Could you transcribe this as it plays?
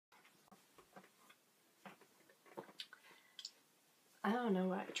don't know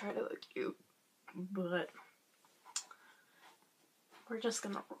why I try to look cute, but we're just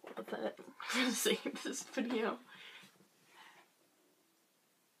gonna roll with it for the sake of this video.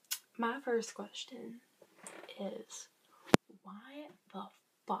 My first question is, why the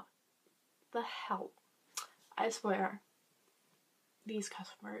fuck, the hell, I swear, these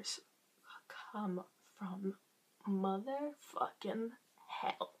customers come from motherfucking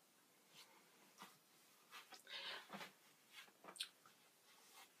hell.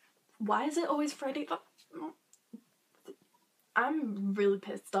 Why is it always Friday? I'm really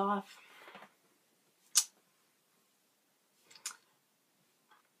pissed off.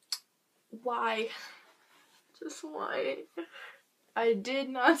 Why? Just why? I did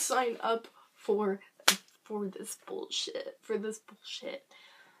not sign up for this bullshit.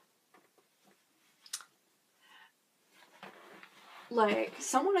 Like,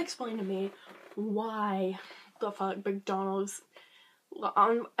 someone explain to me why the fuck McDonald's,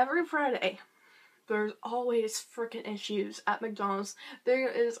 on every Friday, there's always freaking issues at McDonald's. There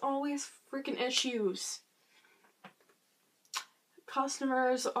is always freaking issues.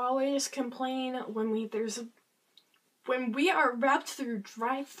 Customers always complain when we are wrapped through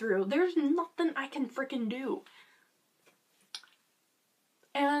drive-thru. There's nothing I can freaking do.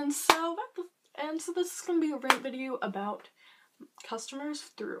 And so this is gonna be a rant video about customers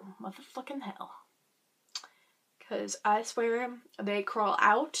through motherfucking hell. Cause I swear they crawl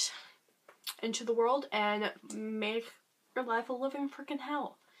out into the world and make your life a living freaking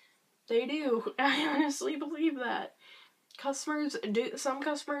hell. They do. I honestly believe that. Some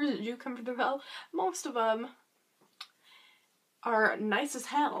customers do come from hell. Most of them are nice as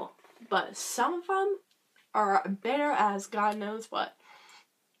hell, but some of them are bitter as God knows what.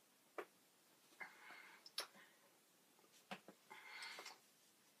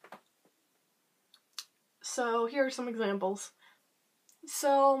 So here are some examples.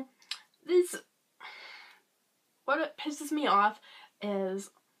 So what pisses me off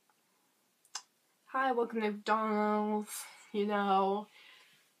is, hi, welcome to McDonald's, you know,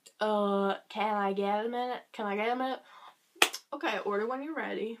 can I get a minute? Okay, order when you're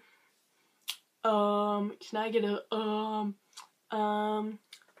ready. Can I get a,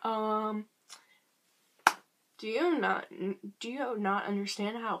 do you not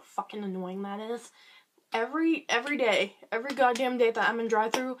understand how fucking annoying that is? Every day, every goddamn day that I'm in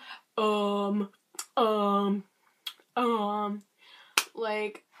drive-thru,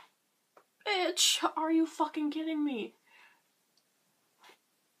 like, bitch, are you fucking kidding me?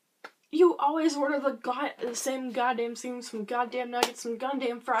 You always order the same goddamn things, some goddamn nuggets, some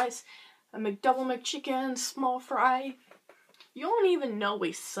goddamn fries, a McDouble McChicken, small fry. You don't even know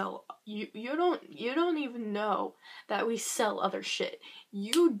we sell, you don't even know that we sell other shit.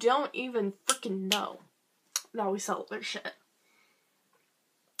 You don't even freaking know that we sell other shit.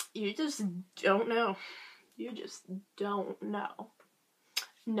 You just don't know. You just don't know.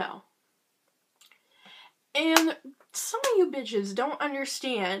 No. And some of you bitches don't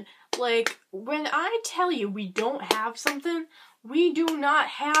understand, like, when I tell you we don't have something, we do not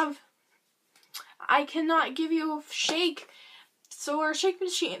have, I cannot give you a shake. So our the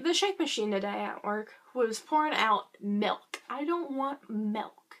shake machine today at work was pouring out milk. I don't want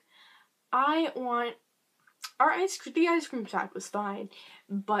milk. I want, the ice cream side was fine,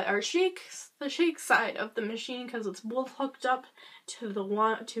 but the shake side of the machine, because it's both hooked up to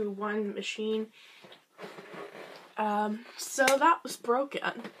one machine, so that was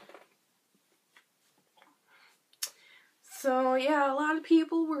broken. So yeah, a lot of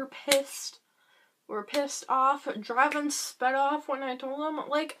people were pissed off, driving sped off when I told them,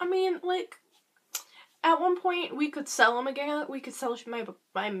 like, I mean, like, at one point we could sell them again. We could sell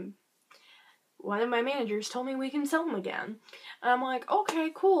one of my managers told me we can sell them again. And I'm like,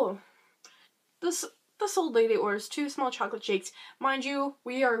 okay, cool. This old lady orders 2 small chocolate shakes. Mind you,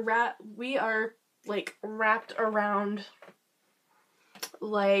 we are like wrapped around,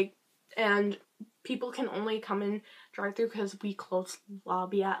 like, and people can only come in drive-thru because we close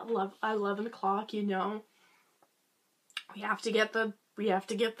lobby at 11 o'clock, you know. We have to get the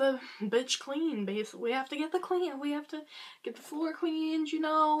bitch clean, basically. We have to get the floor cleaned, you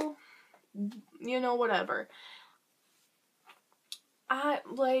know, whatever.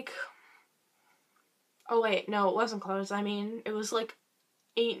 Oh wait, no, it wasn't closed. I mean, it was like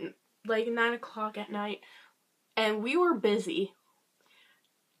 9 o'clock at night, and we were busy.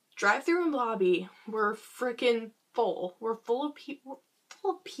 Drive-thru and lobby were freaking full. We're full of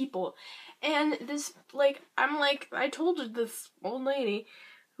people. And this, I told this old lady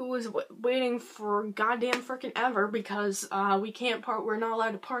who was waiting for goddamn freaking ever because we're not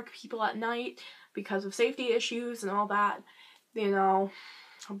allowed to park people at night because of safety issues and all that. you know,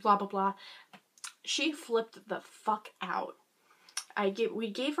 blah blah blah. She flipped the fuck out. We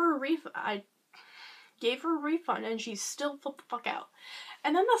gave her a refund. I gave her a refund, and she still flipped the fuck out.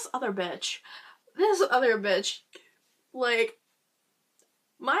 And then this other bitch, like,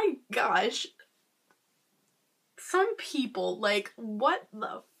 my gosh, some people, like, what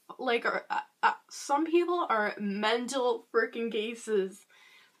the, like, some people are mental freaking cases.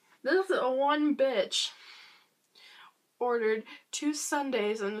 This one bitch ordered 2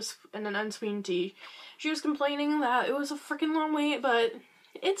 sundaes and an unsweetened tea. She was complaining that it was a freaking long wait, but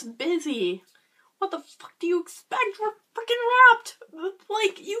it's busy. What the fuck do you expect? We're freaking wrapped.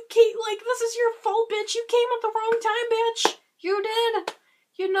 Like, you came, like, this is your fault, bitch. You came at the wrong time, bitch. You did.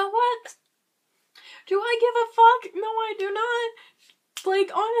 You know what? Do I give a fuck? No, I do not.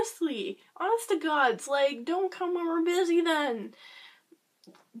 Like, honestly, honest to gods, like, don't come when we're busy then.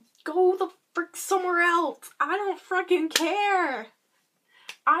 Go the frick somewhere else. I don't freaking care.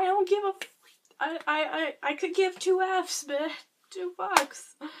 I don't give a I could give 2 F's, but 2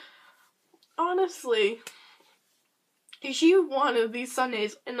 fucks. Honestly. She wanted these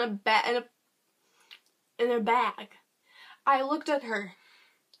sundaes in a bag. I looked at her.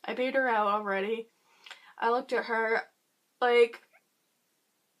 I paid her out already. I looked at her like,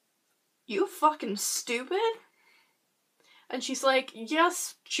 you fucking stupid? And she's like,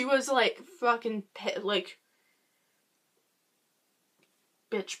 yes. She was like, fucking, like,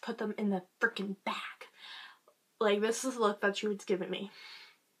 bitch, put them in the freaking bag. Like, this is the look that she was giving me.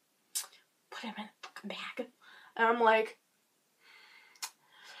 Put them in the fucking bag. And I'm like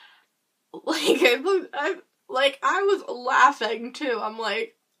I was laughing too. I'm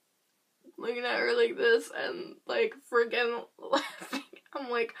like, looking at her like this and like freaking laughing. I'm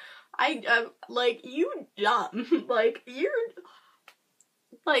like, I'm like, you dumb. Like, you're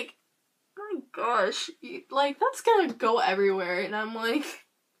like, oh gosh, like, that's gonna go everywhere. And I'm like,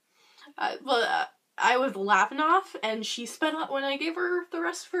 I was laughing off, and she sped up when I gave her the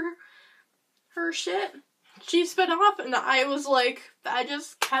rest of her shit. She sped off, and I was like, I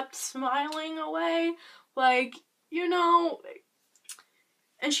just kept smiling away, like, you know.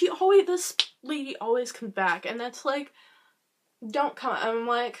 And this lady always comes back, and it's like, don't come. I'm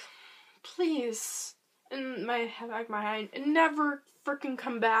like, please, in my back of my mind, never freaking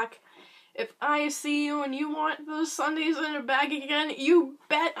come back. If I see you and you want those sundaes in a bag again, you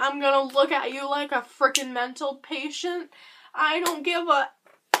bet I'm gonna look at you like a freaking mental patient. I don't give a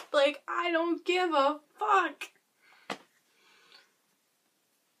fuck.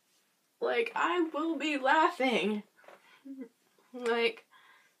 Like, I will be laughing. Like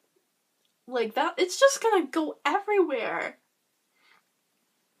that, it's just gonna go everywhere.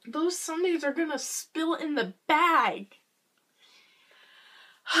 Those sundaes are gonna spill in the bag.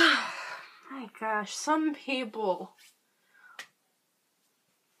 My gosh, some people.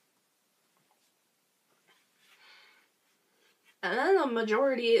 And then the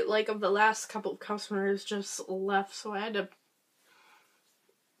majority, like, of the last couple of customers just left, so I had to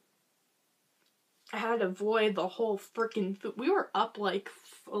avoid the whole freaking food. We were up, like,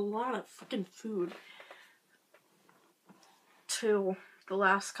 a lot of freaking food to the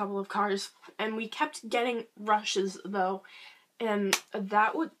last couple of cars, and we kept getting rushes, though, and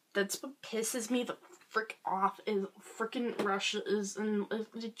that's what pisses me the frick off, is freaking rushes, and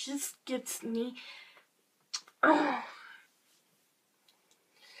it just gets me. Ugh.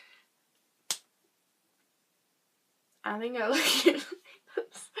 I think I like it,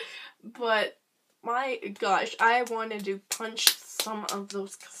 but my gosh, I wanted to punch some of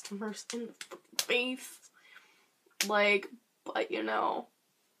those customers in the face, like, but you know,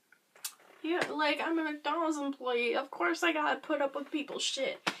 yeah, like, I'm a McDonald's employee, of course I gotta put up with people's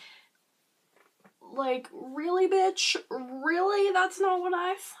shit. Like, really, bitch? Really? That's not what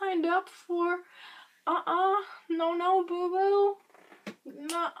I signed up for? No, boo-boo.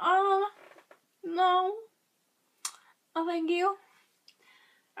 Nuh-uh. No. Oh, thank you.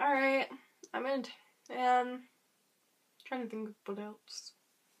 Alright. I'm in. And trying to think of what else.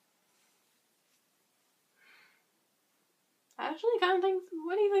 I actually kind of think,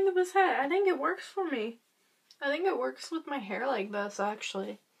 what do you think of this hat? I think it works for me. I think it works with my hair like this,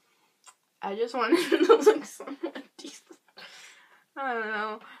 actually. I just wanted it to look somewhat decent. I don't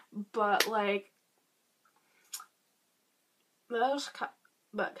know. But, like, what else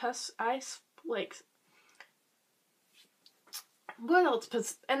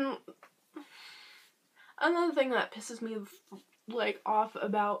and another thing that pisses me, like, off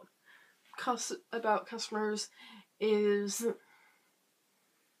about customers is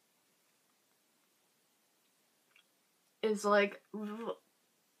like,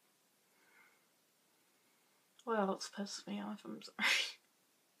 What else pisses me off? I'm sorry.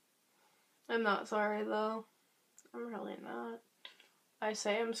 I'm not sorry, though. I'm really not. I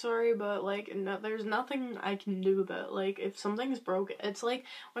say I'm sorry, but, like, no, there's nothing I can do about it. Like, if something's broken, it's like,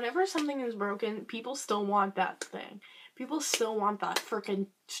 whenever something is broken, people still want that thing. People still want that frickin'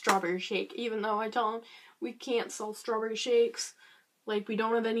 strawberry shake, even though I tell them we can't sell strawberry shakes. Like, we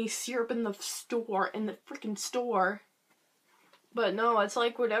don't have any syrup in the frickin' store. But no, it's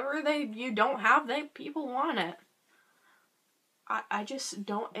like, whatever you don't have, people want it. I just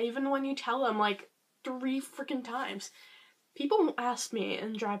don't, even when you tell them, like, 3 frickin' times. People ask me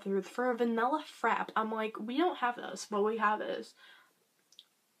in drive-thru for a vanilla frap. I'm like, we don't have this. What we have is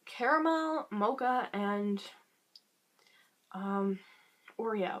caramel, mocha, and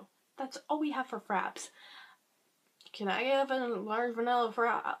Oreo. That's all we have for fraps. Can I have a large vanilla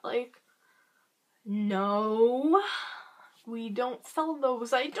frap? Like, no. We don't sell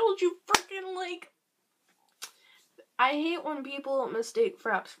those. I told you freaking, like, I hate when people mistake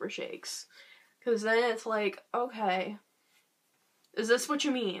fraps for shakes. Because then it's like, okay, is this what you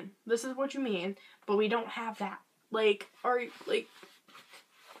mean? This is what you mean, but we don't have that. Like, are you, like,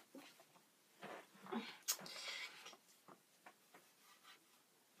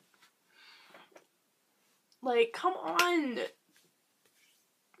 come on.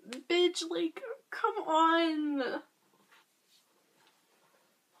 Bitch, like, come on.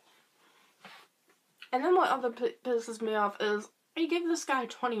 And then what other pisses me off is, I gave this guy a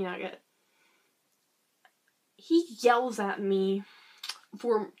 20 nugget. He yells at me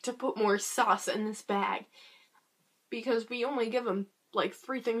to put more sauce in this bag. Because we only give him, like,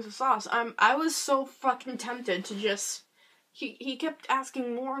 3 things of sauce. I was so fucking tempted to just... He kept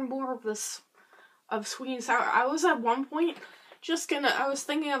asking more and more of this, of sweet and sour. I was at one point I was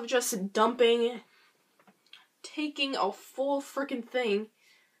thinking of just taking a full freaking thing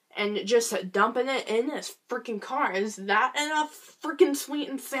and just dumping it in this freaking car. Is that enough freaking sweet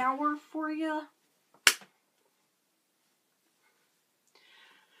and sour for you?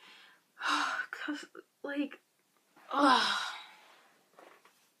 Cause, like, ugh.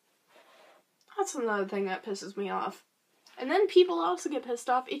 That's another thing that pisses me off. And then people also get pissed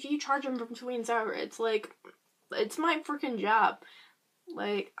off if you charge them from sweet and sour. It's like, it's my freaking job.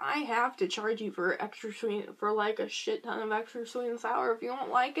 Like, I have to charge you for extra sweet, for like a shit ton of extra sweet and sour. If you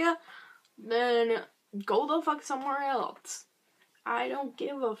don't like it, then go the fuck somewhere else. I don't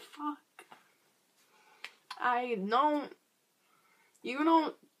give a fuck.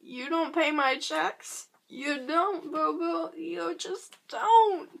 You don't pay my checks. You don't, boo-boo. You just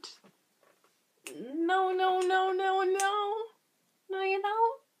don't. No. No, you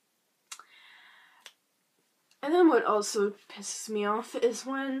don't. And then what also pisses me off is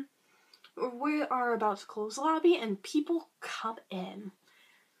when we are about to close the lobby and people come in.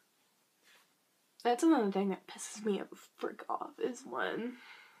 That's another thing that pisses me frick off, is when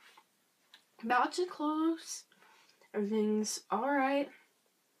about to close, everything's alright.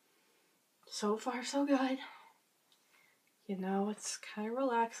 So far, so good. You know, it's kind of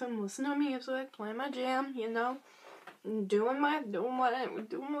relaxing, listening to music, playing my jam, you know, doing what I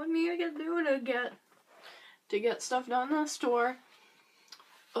need to get stuff done in the store.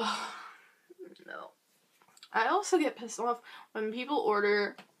 Ugh, no. I also get pissed off when people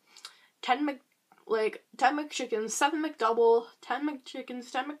order 10 McChickens, 7 McDouble, 10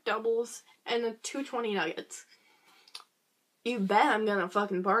 McChickens, 10 McDoubles, and 2 20 nuggets. You bet I'm gonna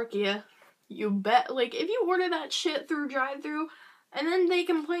fucking park you. You bet. Like, if you order that shit through drive-thru, and then they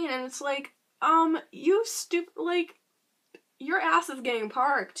complain, and it's like, you stupid, like, your ass is getting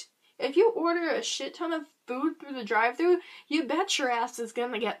parked. If you order a shit ton of food through the drive-thru, you bet your ass is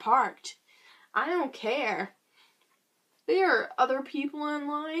gonna get parked. I don't care. There are other people in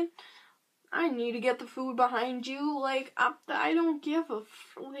line. I need to get the food behind you. Like, I don't give a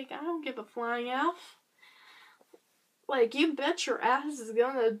flying F. Like, you bet your ass is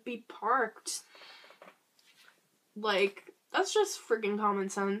gonna be parked. Like, that's just freaking common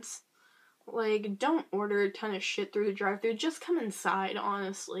sense. Like, don't order a ton of shit through the drive-thru. Just come inside,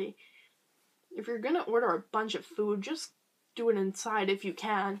 honestly. If you're gonna order a bunch of food, just do it inside if you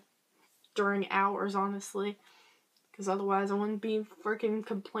can. During hours, honestly. Because otherwise I wouldn't be freaking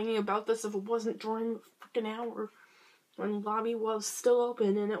complaining about this if it wasn't during the freaking hour. When the lobby was still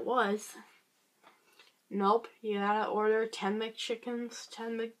open, and it was. Nope, you gotta order 10 McChickens,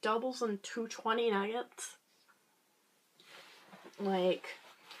 10 McDoubles, and 2 20 nuggets. Like,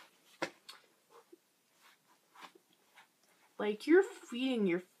 you're feeding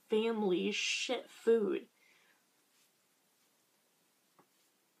your family shit food.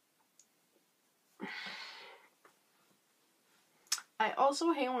 I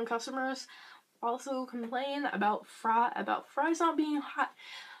also hate when customers also complain about fries not being hot.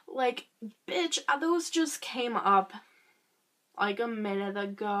 Like, bitch, those just came up like a minute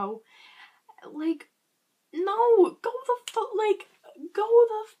ago. Like, no, go the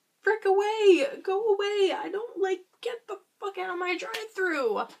frick away. Go away. I don't, like, get the fuck out of my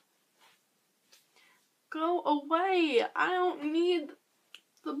drive-thru. Go away. I don't need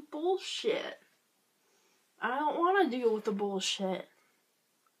the bullshit. I don't want to deal with the bullshit.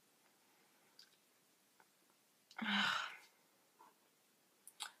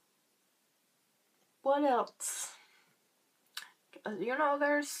 What else? You know,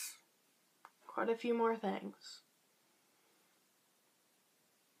 there's quite a few more things.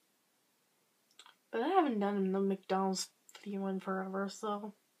 But I haven't done the McDonald's video in forever,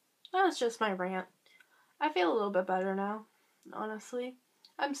 so that's just my rant. I feel a little bit better now, honestly.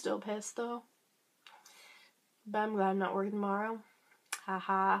 I'm still pissed, though. But I'm glad I'm not working tomorrow.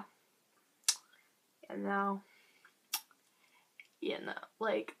 Haha. And now,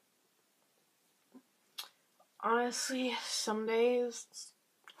 like, honestly, some days,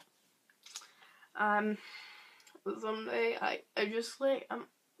 someday, I just, like,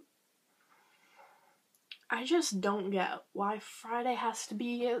 I just don't get why Friday has to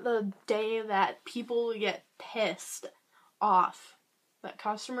be the day that people get pissed off. That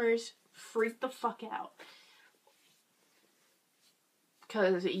customers freak the fuck out.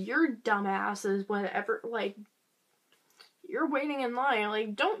 Because your dumbass is whatever, like, you're waiting in line.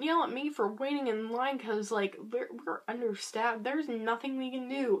 Like, don't yell at me for waiting in line because, like, we're understaffed. There's nothing we can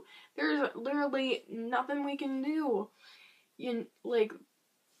do. There's literally nothing we can do. Like,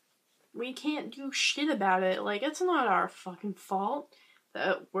 we can't do shit about it. Like, it's not our fucking fault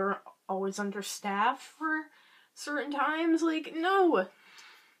that we're always understaffed for certain times. Like, no.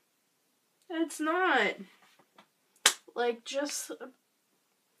 It's not. Like, just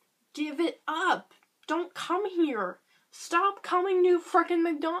give it up. Don't come here. Stop coming to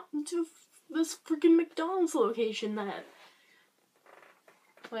this freaking McDonald's location then.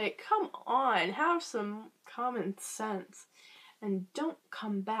 Like, come on. Have some common sense. And don't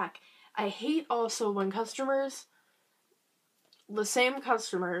come back. I hate also when the same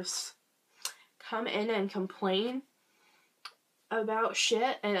customers, come in and complain about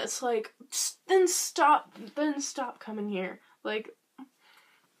shit, and it's like, then stop coming here. Like,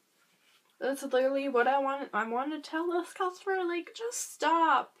 that's literally what I want to tell this customer, like, just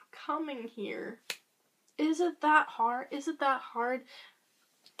stop coming here. Is it that hard? Is it that hard?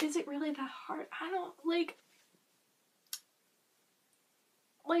 Is it really that hard? I don't, like,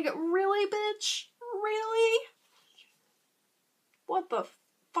 really, bitch? Really? What the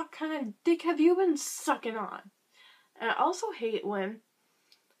fuck kind of dick have you been sucking on? And I also hate when,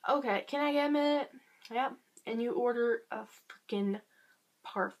 okay, can I get a minute? Yep. And you order a freaking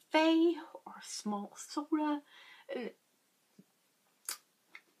parfait or a small soda, and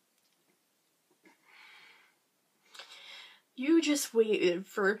you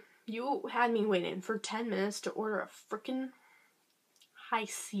had me waiting for 10 minutes to order a freaking high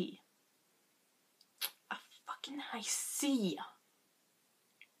C. A fucking high C.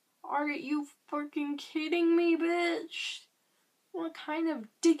 Are you fucking kidding me, bitch? What kind of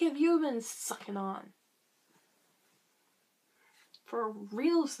dick have you been sucking on? For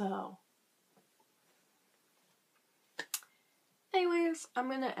reals, though. Anyways, I'm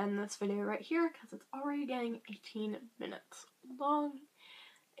gonna end this video right here because it's already getting 18 minutes long.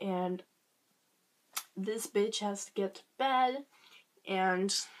 And this bitch has to get to bed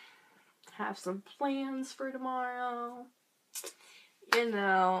and have some plans for tomorrow. You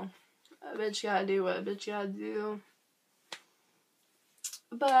know, a bitch gotta do what a bitch gotta do.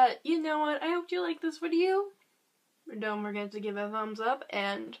 But, you know what, I hope you like this video. Don't forget to give it a thumbs up,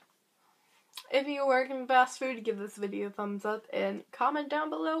 and if you work in fast food, give this video a thumbs up, and comment down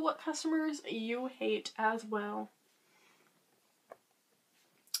below what customers you hate as well.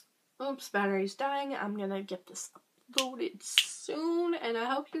 Oops, battery's dying. I'm gonna get this uploaded soon, and I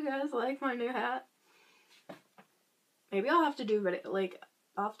hope you guys like my new hat. Maybe I'll have to do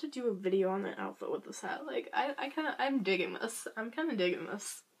a video on the outfit with this hat. Like, I'm digging this. I'm kind of digging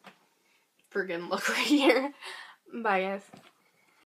this friggin' look right here. Bye, guys.